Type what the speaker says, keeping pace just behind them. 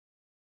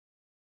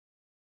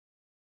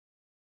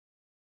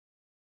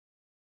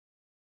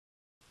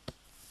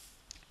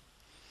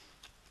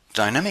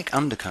Dynamic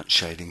undercut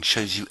shading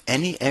shows you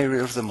any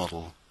area of the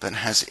model that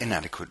has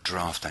inadequate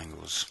draft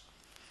angles.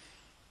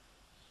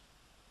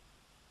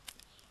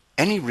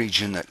 Any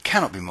region that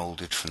cannot be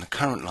moulded from the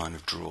current line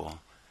of draw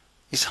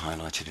is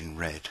highlighted in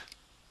red.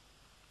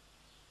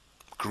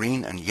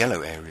 Green and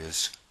yellow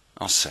areas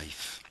are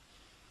safe.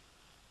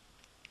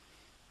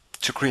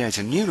 To create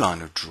a new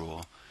line of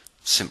draw,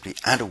 simply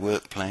add a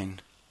work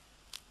plane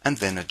and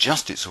then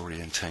adjust its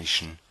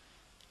orientation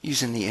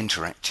using the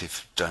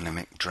interactive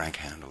dynamic drag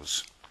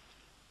handles.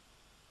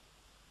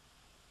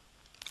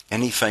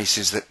 Any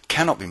faces that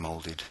cannot be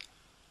moulded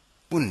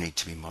will need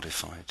to be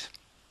modified.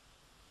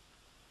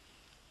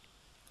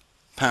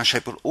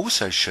 PowerSHAPE will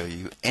also show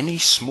you any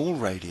small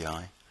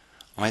radii,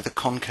 either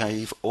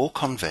concave or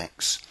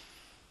convex,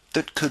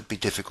 that could be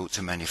difficult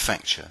to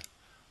manufacture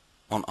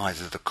on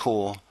either the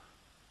core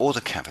or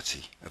the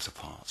cavity of the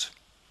part.